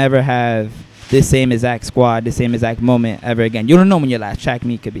 because you'll never have this same exact squad, the same exact moment ever again. You don't know when your last track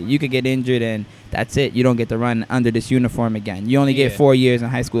meet could be. You could get injured and that's it. You don't get to run under this uniform again. You only get 4 years in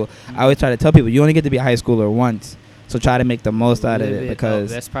high school. I always try to tell people, you only get to be a high schooler once. So try to make the most out of it, because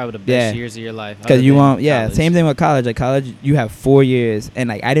that's probably the best years of your life. Because you won't, same thing with college. Like, college, you have 4 years, and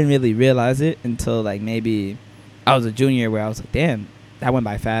like, I didn't really realize it until like maybe I was a junior, where I was like, damn, that went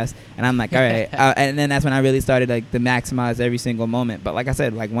by fast. And I'm like, all right, and then that's when I really started like to maximize every single moment. But like I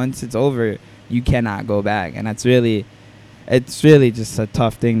said, like, once it's over, you cannot go back, and it's really just a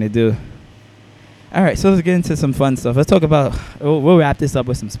tough thing to do. All right, so let's get into some fun stuff. Let's talk about. We'll wrap this up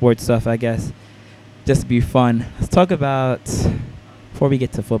with some sports stuff, I guess. Just to be fun, let's talk about, before we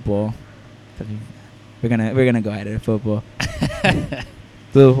get to football, we're gonna go ahead at football.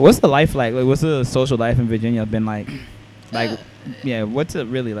 So what's the life like? Like, what's the social life in Virginia been like? Like, what's it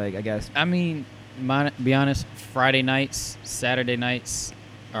really like, I guess? I mean, be honest, Friday nights, Saturday nights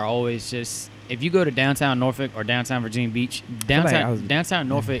are always just, if you go to downtown Norfolk or downtown Virginia Beach, downtown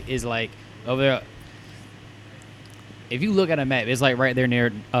Norfolk is like over there. if you look at a map, it's like right there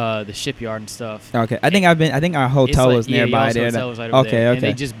near the shipyard and stuff. Okay, I think our hotel was nearby there. Hotel was right over there. Okay. And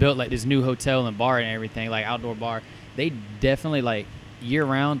they just built like this new hotel and bar and everything, like outdoor bar. They definitely like year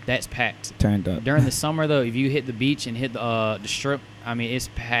round. That's packed. Turned up. During the summer though, if you hit the beach and hit the strip, I mean it's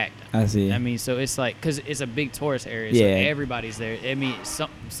packed. I see. I mean, so it's like because it's a big tourist area. Yeah. So everybody's there. I mean,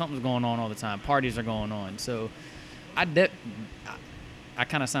 something's going on all the time. Parties are going on. So I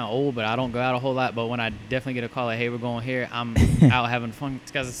kind of sound old, but I don't go out a whole lot. But when I definitely get a call like, "Hey, we're going here," I'm out having fun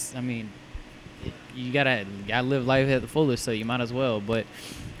because I mean, you gotta live life at the fullest, so you might as well. But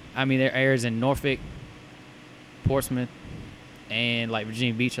I mean, there are areas in Norfolk, Portsmouth, and like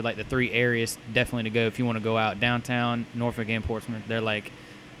Virginia Beach are like the 3 areas definitely to go if you want to go out downtown. Norfolk and Portsmouth, they're like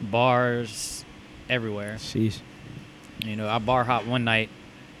bars everywhere. Sheesh. You know, I bar hopped one night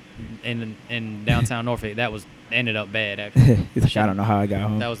in downtown Norfolk. That ended up bad, actually. He's like, I don't know how I got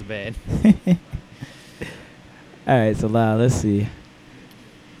home. That was bad. All right, so let's see.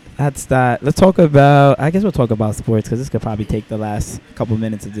 That's that. Let's talk about, I guess we'll talk about sports because this could probably take the last couple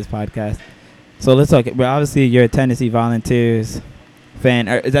minutes of this podcast. So let's talk. Well, obviously, you're a Tennessee Volunteers fan.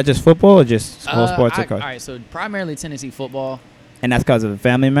 Is that just football or just whole sports? All right, so primarily Tennessee football. And that's because of a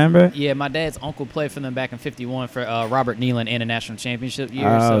family member? Yeah, my dad's uncle played for them back in '51 for Robert Neyland in a national championship year.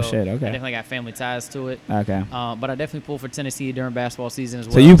 Oh, so shit, okay. I definitely got family ties to it. Okay. But I definitely pull for Tennessee during basketball season as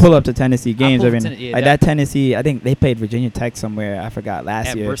well. So you pull up to Tennessee games every night? Yeah, like that Tennessee, I think they played Virginia Tech somewhere. I forgot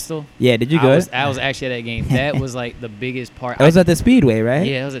last year. At Bristol? Yeah, did you go? I was actually at that game. That was like the biggest part. It was at the Speedway, right?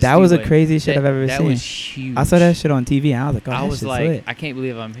 Yeah, it was at That was the Speedway. craziest shit I've ever seen. That was huge. I saw that shit on TV and I was like, oh, I that was shit's like, lit. I can't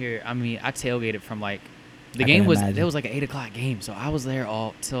believe I'm here. I mean, I tailgated from like, I can imagine. It was like an 8 o'clock game, so I was there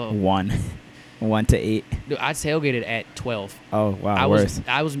all till 1 to 8. Dude, I tailgated at 12. Oh wow,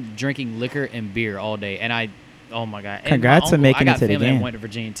 I was drinking liquor and beer all day, and oh my god! And Congrats my on making I it got to the family game. that went to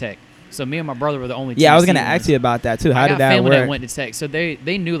Virginia Tech, so me and my brother were the only. Yeah, I was Tennessee gonna ask ones. you about that too. How did that family work? that went to Tech, so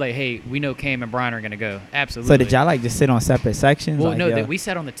they knew like, hey, we know Cam and Brian are gonna go. Absolutely. So did y'all like just sit on separate sections? Well, like, no, we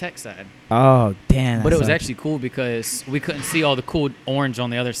sat on the Tech side. Oh damn! But it was sucks. actually cool because we couldn't see all the cool orange on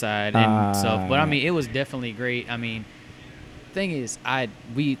the other side and stuff. But I mean, it was definitely great. I mean, thing is,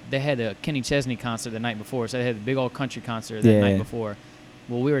 they had a Kenny Chesney concert the night before, so they had the big old country concert that night before.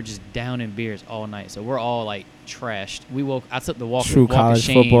 Well, we were just down in beers all night, so we're all like trashed. I took the walk. True walk college of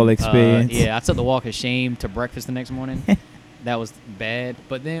shame, football experience. Yeah, I took the walk of shame to breakfast the next morning. That was bad.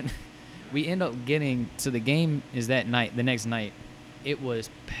 But then we end up getting to the game. Is that night? The next night, it was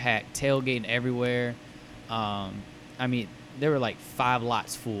packed, tailgating everywhere. I mean, there were like 5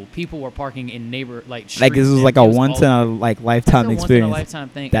 lots full. People were parking in like streets. Like this was like a once in a lifetime experience. Once in a lifetime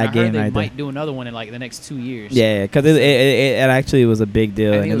thing. That and I game heard they right might there. do another one in like the next 2 years. Yeah, because it actually was a big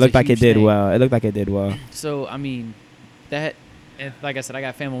deal, and it was looked a like it huge did thing. well. It looked like it did well. So I mean, and like I said, I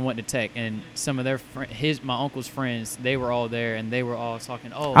got family who went to Tech, and some of my uncle's friends, they were all there, and they were all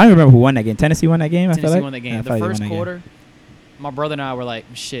talking. Oh, I don't remember who won that game. Tennessee won that game. I feel Tennessee like won that game. I The feel like they first won that game. quarter, my brother and I were like,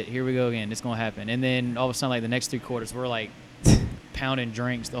 "Shit, here we go again. It's gonna happen." And then all of a sudden, like the next 3 quarters, we're like pounding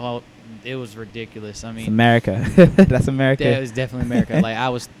drinks. It was ridiculous. I It's mean, America. That's America. yeah, it was definitely America. Like I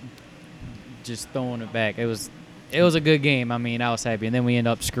was just throwing it back. It was a good game. I mean, I was happy, and then we end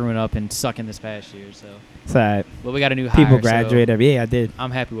up screwing up and sucking this past year. So, It's all right. but we got a new People hire, graduated. Yeah, I did. So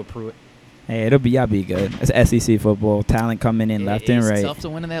I'm happy with Pruitt. Hey, y'all be good. It's SEC football. Talent coming in left and right. It's tough to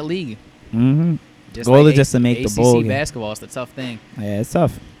win in that league. Mm-hmm. Just Goal like is just to make the bowl ACC game. basketball is the tough thing. Yeah, it's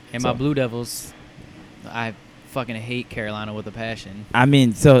tough. And my Blue Devils, I fucking hate Carolina with a passion. I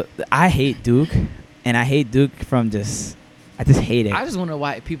mean, so I hate Duke, and I hate Duke from I just hate it. I just wonder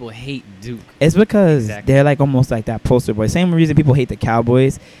why people hate Duke. It's because Exactly. they're like almost like that poster boy. Same reason people hate the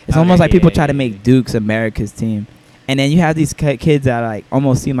Cowboys. It's almost like people try to make Duke's America's team. And then you have these kids that like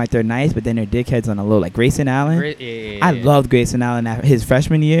almost seem like they're nice, but then they're dickheads on the low. Like Grayson Allen. I loved Grayson Allen his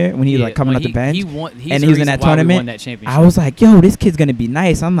freshman year when he was like coming off the bench. He and he was in that tournament. I was like, yo, this kid's going to be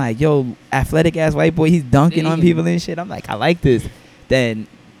nice. I'm like, yo, athletic ass white boy. He's dunking on people and shit. I'm like, I like this. Then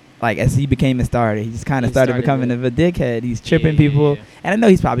like as he became a starter, he just kind of started becoming a dickhead. He's tripping people. Yeah. And I know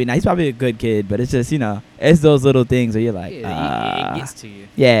he's probably not. He's probably a good kid, but it's just, it's those little things where you're like, it gets to you.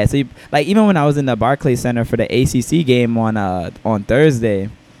 Yeah, so like even when I was in the Barclays Center for the ACC game on Thursday,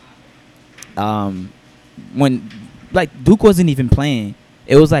 when like Duke wasn't even playing,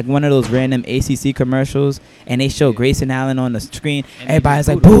 it was like one of those random ACC commercials, and they show Grayson Allen on the screen. And everybody's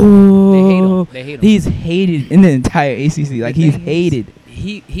like, boo. "Boo!" They hate him. He's hated in the entire ACC. Like he's hated.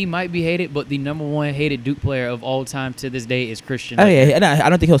 he might be hated, but the number one hated Duke player of all time to this day is Christian. Oh yeah, no, I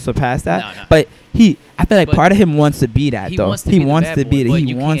don't think he'll surpass that. No. But I feel like part of him wants to be that though. He wants to be the bad boy,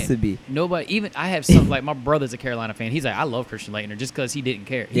 He wants to be. Nobody, even I have some like my brother's a Carolina fan. He's like, I love Christian Laettner just because he didn't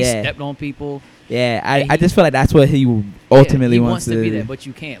care. He stepped on people. Yeah, I just feel like that's what he ultimately wants to be that, but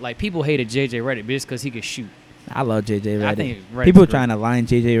you can't. Like people hated JJ Redick just because he could shoot. I love JJ Redick. I think people trying to line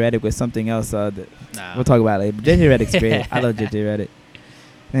JJ Redick with something else. We'll talk about it later. But JJ Redick's great. I love JJ Redick.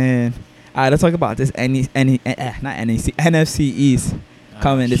 And all right, let's talk about this NFC East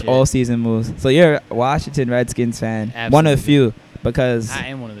coming this all season moves. So you're a Washington Redskins fan, Absolutely. one of the few, because I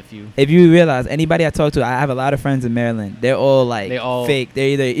am one of the few. If you realize, anybody I talk to, I have a lot of friends in Maryland. They're all fake. They're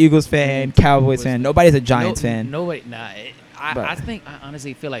either Eagles fan, Cowboys fan. Nobody's a Giants fan. Nobody. I think I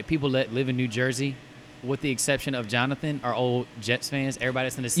honestly feel like people that live in New Jersey, with the exception of Jonathan, are old Jets fans. Everybody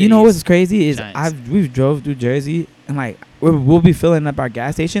that's in the city. You know what's crazy is Giants. we've drove through Jersey and we'll be filling up our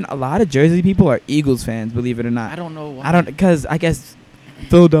gas station. A lot of Jersey people are Eagles fans, believe it or not. I don't know why. Because I guess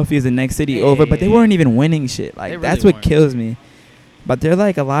Philadelphia is the next city over, but they weren't even winning shit. That's what kills me. But they're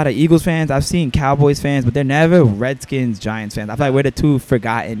like a lot of Eagles fans. I've seen Cowboys fans, but they're never Redskins, Giants fans. I feel like we're the two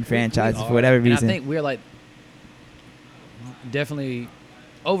forgotten franchises for whatever reason. I think we're definitely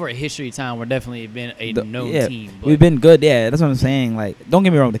over a history of time. We're definitely been a known team. We've been good. Yeah, that's what I'm saying. Don't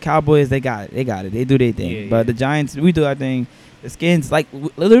get me wrong. The Cowboys, they got it. They do their thing. But the Giants, we do our thing. The Skins,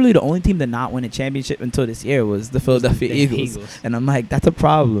 literally the only team to not win a championship until this year was the Philadelphia Eagles. And I'm like, that's a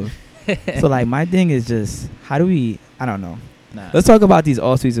problem. So, my thing is just, how do we, I don't know. Let's talk about these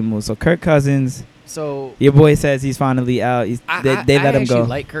all-season moves. So, Kirk Cousins. So your boy says he's finally out. They let him go. I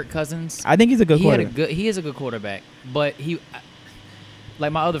like Kirk Cousins. I think he's a good quarterback. He is a good quarterback. But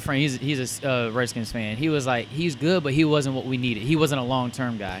like my other friend, he's a Redskins fan. He was like, he's good, but he wasn't what we needed. He wasn't a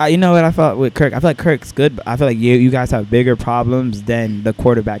long-term guy. You know what I felt with Kirk? I feel like Kirk's good, but I feel like you guys have bigger problems than the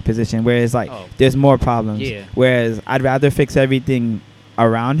quarterback position, whereas there's more problems. Yeah. Whereas I'd rather fix everything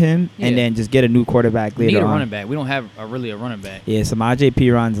around him and then just get a new quarterback later on. We need a running back. We don't have really a running back. Yeah, Samaj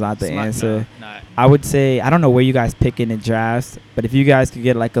P. Ron's not the answer. I would say, I don't know where you guys pick in the drafts, but if you guys could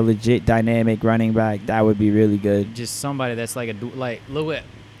get a legit dynamic running back, that would be really good. Just somebody that's look at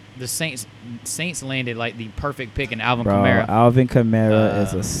the Saints landed the perfect pick in Alvin Kamara. Alvin Kamara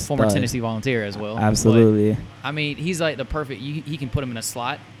is a former Tennessee Volunteer as well. Absolutely. But, I mean, he's the perfect. He can put him in a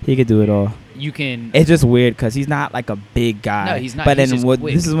slot. He could do it all. You can. It's just weird because he's not a big guy. No, he's not. But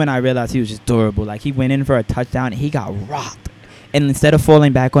this is when I realized he was just durable. He went in for a touchdown and he got rocked. And instead of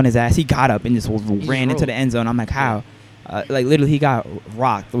falling back on his ass, he got up and just ran into the end zone. I'm like, how? Literally, he got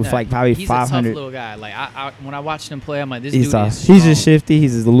rocked with probably 500. He's a tough little guy. When I watched him play, I'm like, this dude is He's just shifty.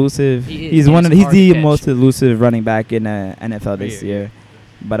 He's elusive. He's the most elusive running back in the NFL this year.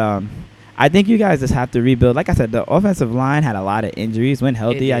 But I think you guys just have to rebuild. Like I said, the offensive line had a lot of injuries. When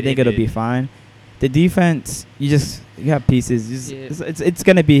healthy, I think it'll be fine. The defense, you have pieces. It's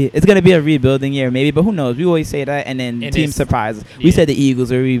gonna be a rebuilding year maybe, but who knows? We always say that, and then teams surprise us. We said the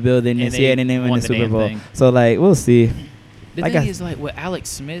Eagles are rebuilding this year, and then they win the Super Bowl. So we'll see. The thing is, with Alex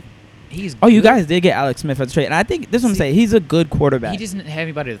Smith, he's. Oh, you guys did get Alex Smith for the trade, and I think this is what I'm saying. He's a good quarterback. He doesn't have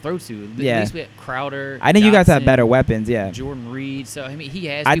anybody to throw to. At least we had Crowder. I think you guys have better weapons. Yeah. Jordan Reed. So I mean, he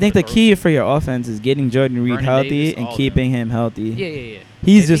has. I think the key for your offense is getting Jordan Reed healthy and keeping him healthy. Yeah.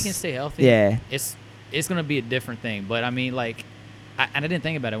 If he can stay healthy. Yeah. It's gonna be a different thing, but I mean, and I didn't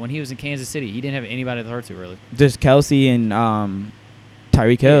think about it when he was in Kansas City. He didn't have anybody to throw to really. Just Kelsey and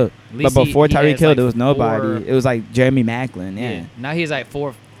Tyreek Hill. But before Tyreek Hill, there was nobody. It was Jeremy Maclin. Yeah. Now he's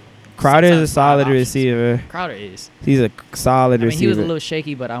 4. Crowder is a solid receiver. Crowder is. He's a solid receiver. He was a little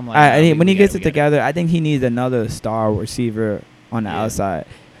shaky, but I'm like. When he gets it together, I think he needs another star receiver on the outside.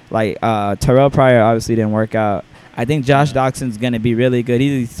 Terrell Pryor obviously didn't work out. I think Josh Doxson's going to be really good.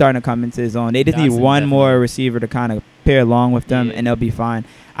 He's starting to come into his own. They just need one more receiver to kind of pair along with them, and they'll be fine.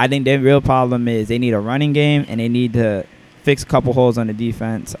 I think their real problem is they need a running game, and they need to fix a couple holes on the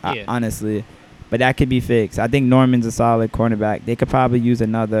defense, honestly. But that could be fixed. I think Norman's a solid cornerback. They could probably use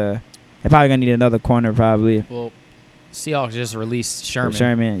another. They're probably going to need another corner probably. Well, Seahawks just released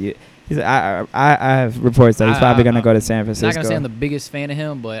Sherman. I have reports that he's probably going to go to San Francisco. I'm not going to say I'm the biggest fan of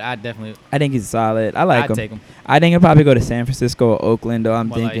him, but I think he's solid. I like him. I'd take him. I think he'll probably go to San Francisco or Oakland, though.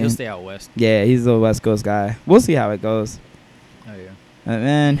 I'm thinking. He'll stay out west. Yeah, he's a West Coast guy. We'll see how it goes. Oh, yeah.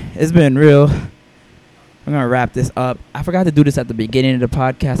 Man, it's been real. I'm going to wrap this up. I forgot to do this at the beginning of the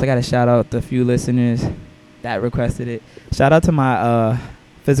podcast. I got to shout out the few listeners that requested it. Shout out to my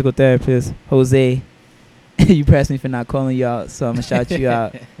physical therapist, Jose. You pressed me for not calling you out, so I'm going to shout you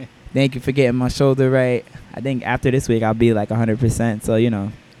out. Thank you for getting my shoulder right. I think after this week, I'll be 100%.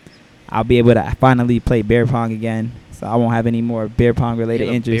 So, I'll be able to finally play beer pong again. so I won't have any more beer pong related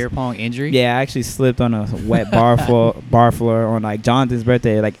injuries. Beer pong injury? Yeah, I actually slipped on a wet bar floor on like Jonathan's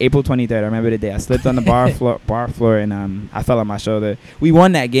birthday, like April 23rd. I remember the day. I slipped on the bar floor and I fell on my shoulder. We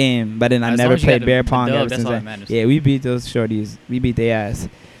won that game, but then I never played beer pong ever since then. Yeah, we beat those shorties. We beat their ass.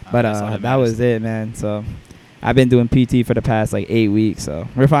 But that was it, man. So I've been doing PT for the past like 8 weeks. So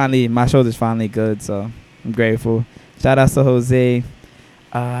my shoulder's finally good. So I'm grateful. Shout out to Jose.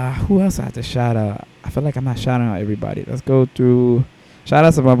 Who else I have to shout out? I feel like I'm not shouting out everybody. Let's go through. Shout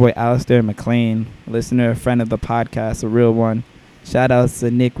out to my boy Alistair McLean, listener, friend of the podcast, a real one. Shout outs to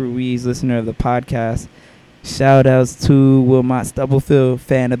Nick Ruiz, listener of the podcast. Shout outs to Wilmot Stubblefield,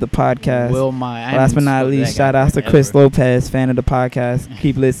 fan of the podcast. Last but not least, shout outs to Chris Lopez, fan of the podcast.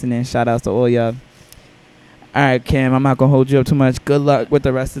 Keep listening. Shout outs to all y'all. All right, Cam, I'm not going to hold you up too much. Good luck with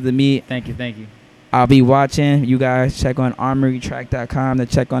the rest of the meet. Thank you. I'll be watching. You guys check on armorytrack.com to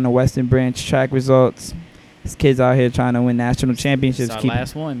check on the Western Branch track results. These kids out here trying to win national championships. It's our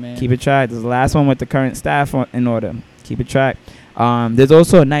last one, man. Keep it track. This is the last one with the current staff in order. Keep it track. There's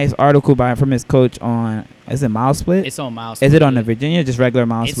also a nice article from his coach on, is it Mile Split? It's on Mile Split. Is it on the Virginia, just regular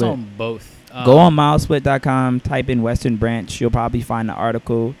Mile Split? It's on both. Go on milesplit.com, type in Western Branch. You'll probably find the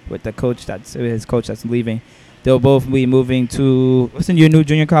article with the coach his coach that's leaving. They'll both be moving to, what's in your new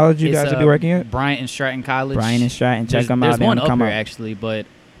junior college you guys will be working at? Bryant and Stratton College. Bryant and Stratton. Check them out. There's one up here, actually, but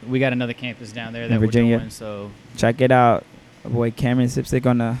we got another campus down there that Virginia. we're doing. So check it out. Boy, Cameron Cipcic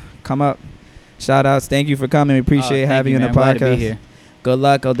gonna come up. Shout outs. Thank you for coming. We appreciate having you on the podcast. Glad to be here. Good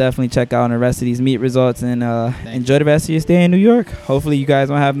luck. I'll definitely check out on the rest of these meet results and enjoy the rest of your stay in New York. Hopefully you guys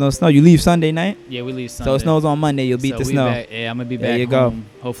don't have no snow. You leave Sunday night? Yeah, we leave Sunday. So it snows on Monday. You'll beat the snow. Yeah, I'm going to be back There you home.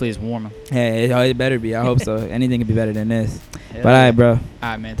 go. Hopefully it's warmer. Yeah, it better be. I hope so. Anything could be better than this. Yeah, but all right, bro. All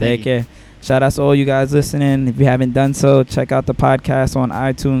right, man. Take care. Shout out to all you guys listening. If you haven't done so, check out the podcast on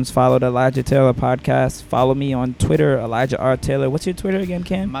iTunes. Follow the Elijah Taylor podcast. Follow me on Twitter, Elijah R. Taylor. What's your Twitter again,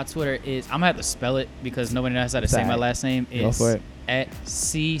 Cam? My Twitter is, I'm going to have to spell it because nobody knows how to say my last name. Go for it. At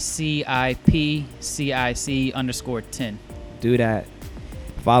CCIPCIC_10. Do that.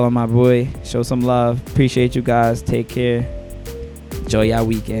 Follow my boy. Show some love. Appreciate you guys. Take care. Enjoy y'all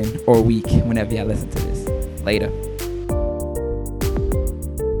weekend or week whenever y'all listen to this. Later.